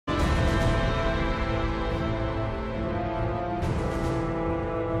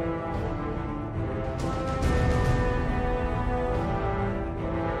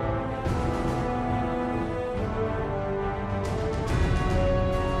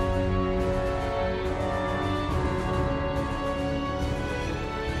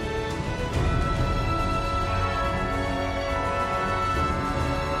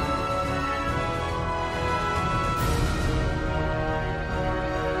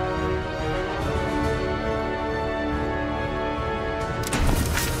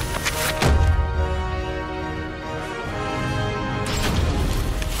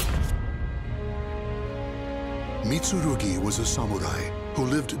Mitsurugi was a samurai who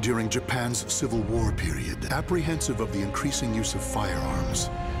lived during Japan's Civil War period. Apprehensive of the increasing use of firearms,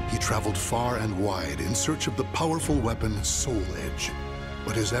 he traveled far and wide in search of the powerful weapon Soul Edge.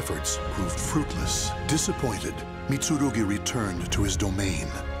 But his efforts proved fruitless. Disappointed, Mitsurugi returned to his domain.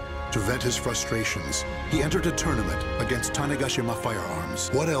 To vent his frustrations, he entered a tournament against Tanegashima Firearms.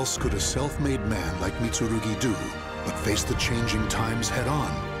 What else could a self-made man like Mitsurugi do but face the changing times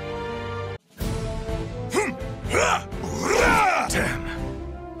head-on? Damn!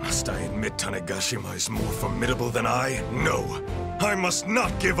 Must I admit Tanegashima is more formidable than I? No! I must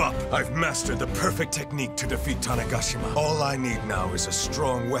not give up! I've mastered the perfect technique to defeat Tanegashima. All I need now is a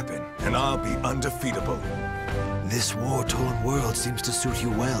strong weapon, and I'll be undefeatable. This war-torn world seems to suit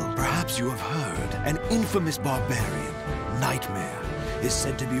you well. Perhaps you have heard. An infamous barbarian, Nightmare, is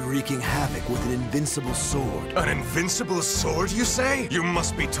said to be wreaking havoc with an invincible sword. An invincible sword, you say? You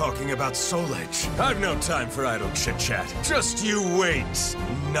must be talking about Soul Edge. I've no time for idle chit-chat. Just you wait.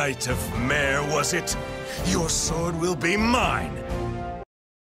 Knight of Mare, was it? Your sword will be mine!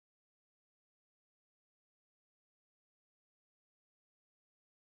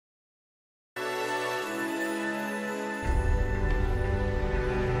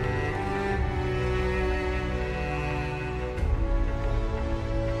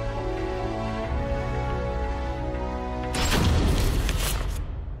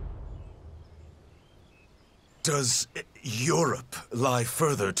 Does Europe lie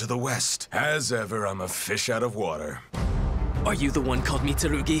further to the west? As ever, I'm a fish out of water. Are you the one called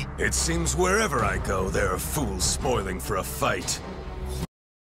Mitsurugi? It seems wherever I go, there are fools spoiling for a fight.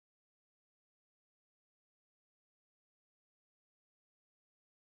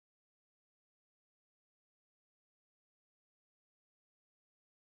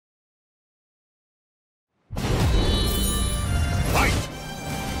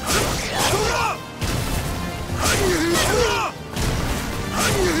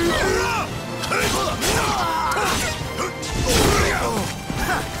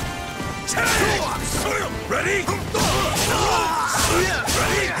 Ready?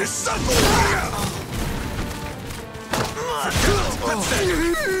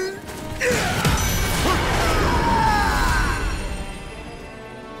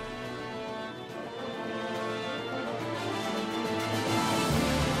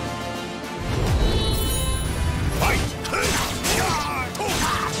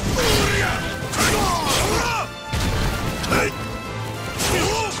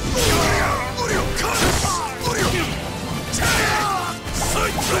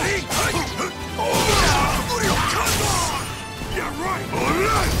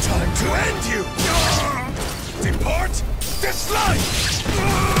 Time to end you! Depart this life!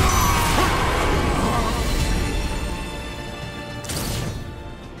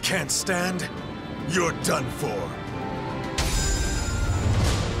 Can't stand? You're done for.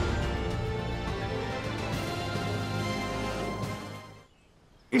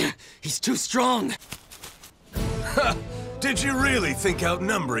 He's too strong! Ha! Did you really think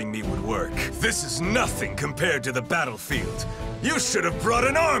outnumbering me would work? This is nothing compared to the battlefield. You should have brought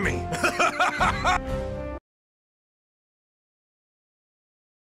an army!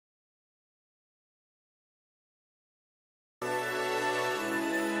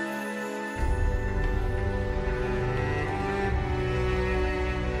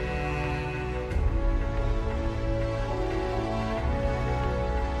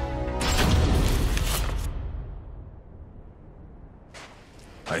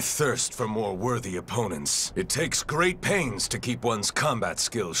 I thirst for more worthy opponents. It takes great pains to keep one's combat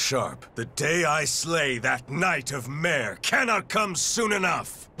skills sharp. The day I slay that Knight of Mare cannot come soon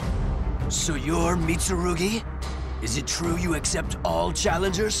enough! So you're Mitsurugi? Is it true you accept all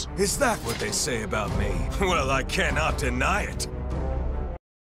challengers? Is that what they say about me? Well, I cannot deny it.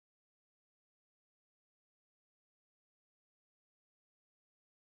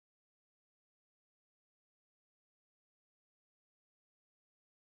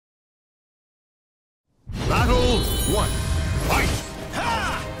 Battle 1. Fight! Ha!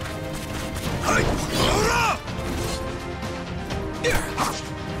 Hey! Hurrah!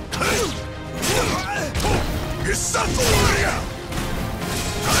 Hisatsuria!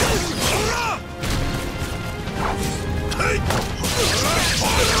 Hurrah! Hey! Hurrah!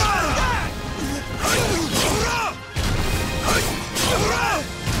 Hurrah! Hey! Hurrah!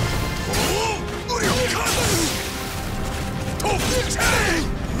 Oh! Uryokatsu! Tokutei!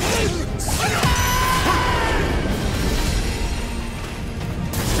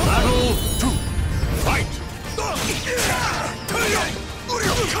 Battle 2. Fight!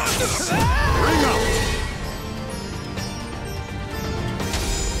 Ring out!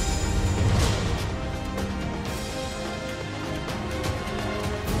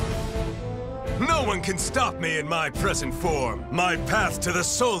 No one can stop me in my present form. My path to the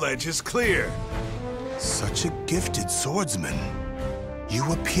Soul Edge is clear. Such a gifted swordsman.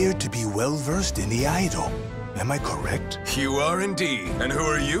 You appear to be well-versed in the idol. Am I correct? You are indeed. And who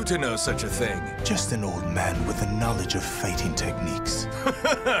are you to know such a thing? Just an old man with a knowledge of fighting techniques.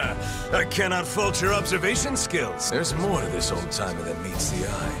 I cannot fault your observation skills. There's more to this old-timer than meets the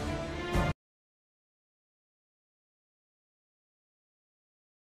eye.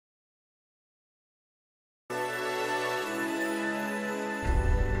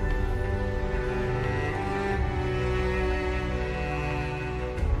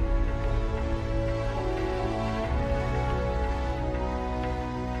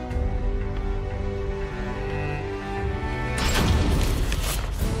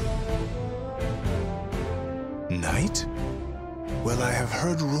 Knight? Well, I have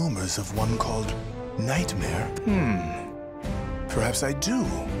heard rumors of one called Nightmare. Perhaps I do.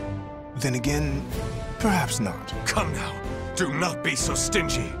 Then again, perhaps not. Come now, do not be so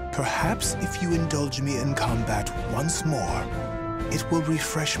stingy. Perhaps if you indulge me in combat once more, it will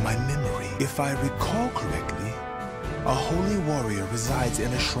refresh my memory. If I recall correctly, a holy warrior resides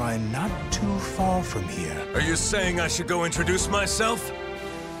in a shrine not too far from here. Are you saying I should go introduce myself?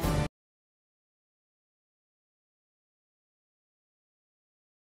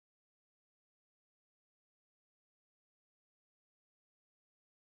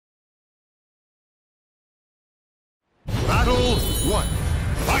 Battle 1.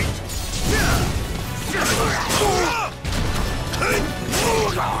 Fight!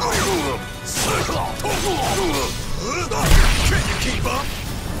 Can you keep up?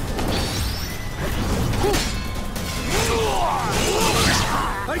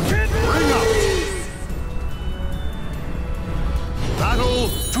 I can't bring up! Battle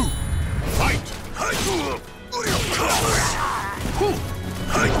 2. Fight!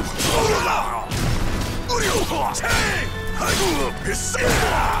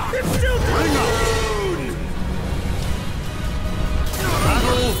 It's still Bring up!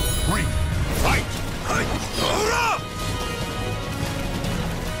 Battle 3. Fight!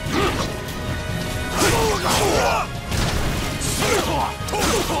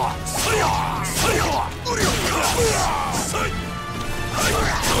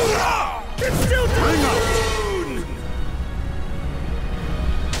 It's still Bring up!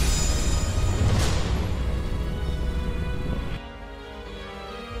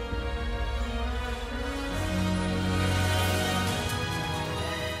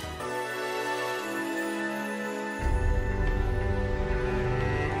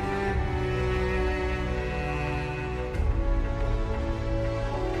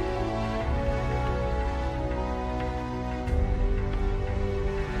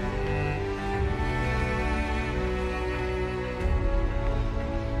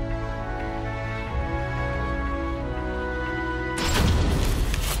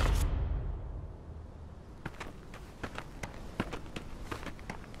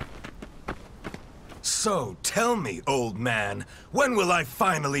 So, tell me, old man, when will I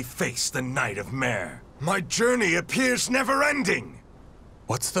finally face the Knight of Mare? My journey appears never-ending!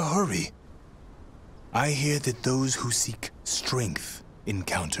 What's the hurry? I hear that those who seek strength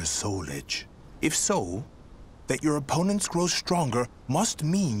encounter Soul Edge. If so, that your opponents grow stronger must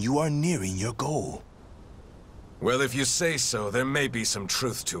mean you are nearing your goal. Well, if you say so, there may be some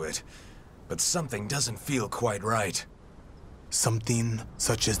truth to it. But something doesn't feel quite right. Something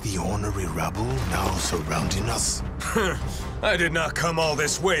such as the ornery rabble now surrounding us? I did not come all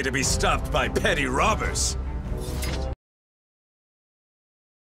this way to be stopped by petty robbers.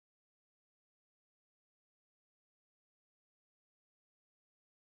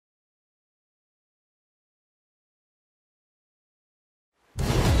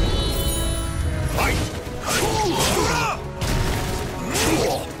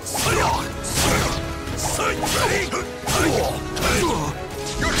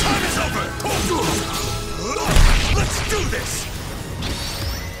 Your time is over! Let's do this!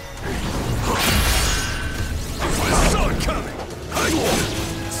 I saw it coming!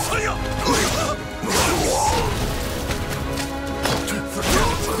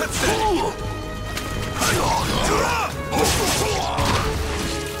 That's it!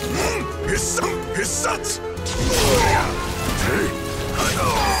 His sons!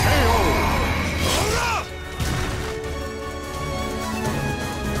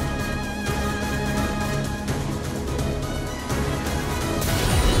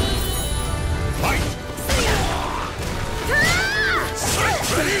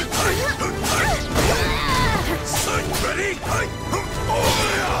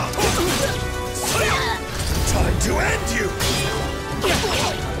 Time to end you!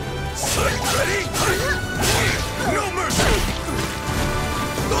 Ready?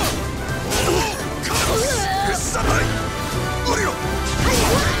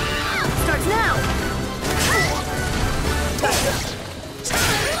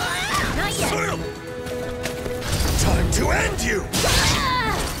 Time to end you!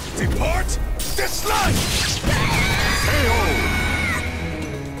 Depart this life!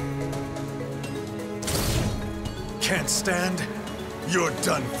 Can't stand? You're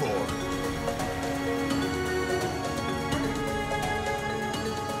done for.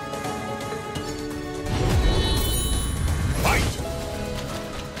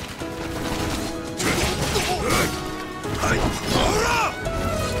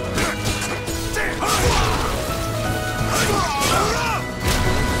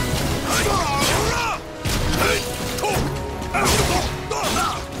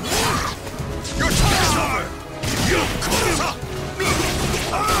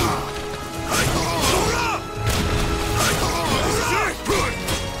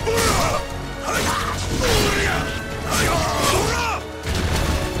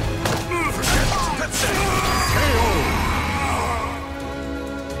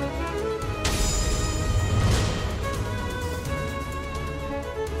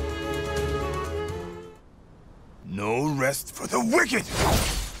 No rest for the wicked!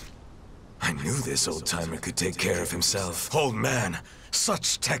 I knew this old-timer could take care of himself. Old man,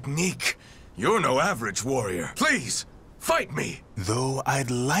 such technique. You're no average warrior. Please, fight me! Though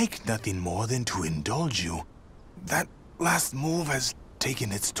I'd like nothing more than to indulge you, that last move has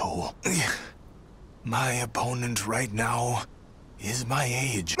taken its toll. My opponent right now is my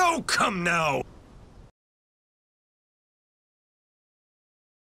age. No, come now!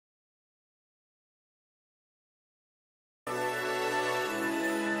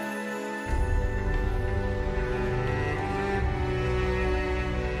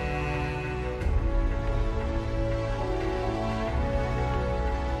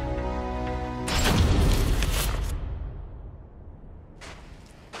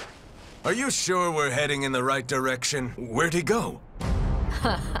 Are you sure we're heading in the right direction? Where'd he go?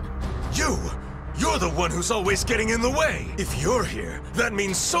 You're the one who's always getting in the way! If you're here, that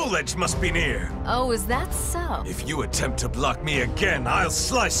means Soul Edge must be near! Oh, is that so? If you attempt to block me again, I'll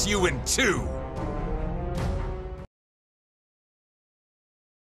slice you in two!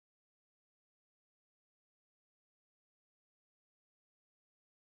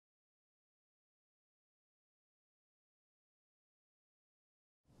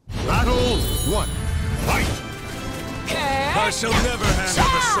 Battle 1. Fight! I shall never handle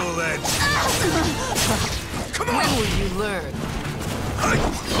the Soul Edge! Come on! When will you learn?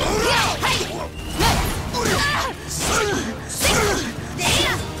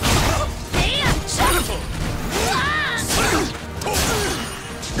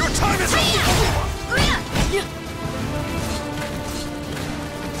 Your time is up!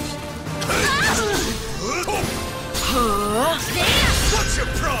 What's your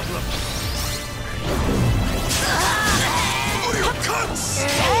problem? Cuts!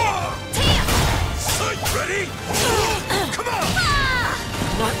 Ready? Come on!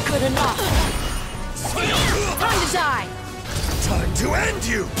 Not good enough. Time to die. Time to end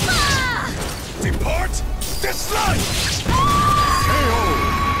you! Depart this life!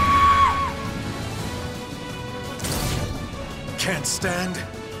 Can't stand?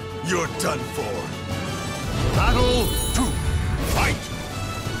 You're done for. Battle 2. Fight!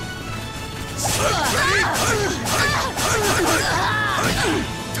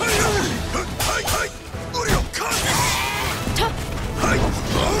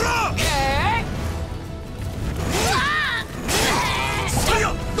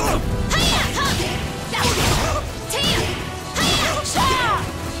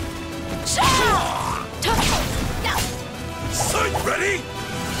 Ready?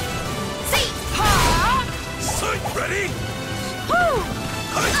 Ready?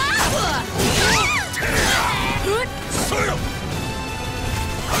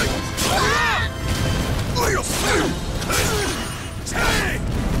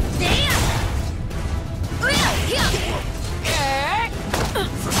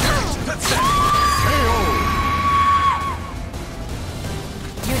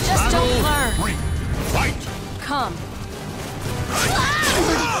 You just don't learn. 3. Fight! Come.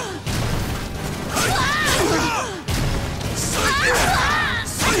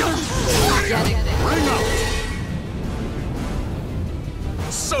 Bring out!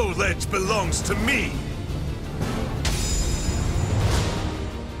 Soul Edge belongs to me!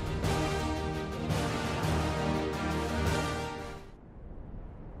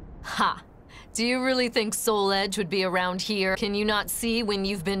 Ha! Do you really think Soul Edge would be around here? Can you not see when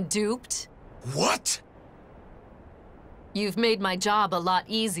you've been duped? What? You've made my job a lot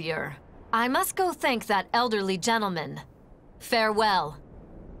easier. I must go thank that elderly gentleman. Farewell.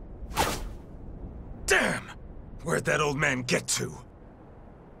 Damn! Where'd that old man get to?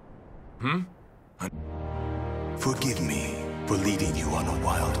 Forgive me for leading you on a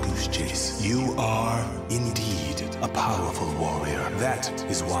wild goose chase. You are, indeed, a powerful warrior. That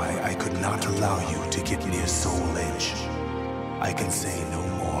is why I could not allow you to get near Soul Edge. I can say no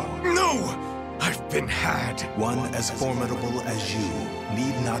more. No! I've been had. One as formidable as you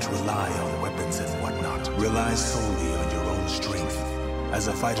need not rely on weapons and whatnot. Rely solely on your own strength. As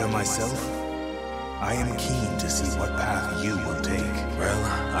a fighter myself, I am keen to see what path you will take. Well,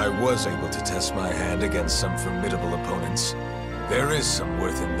 I was able to test my hand against some formidable opponents. There is some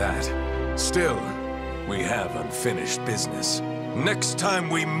worth in that. Still, we have unfinished business. Next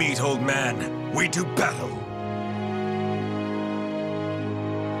time we meet, old man, we do battle.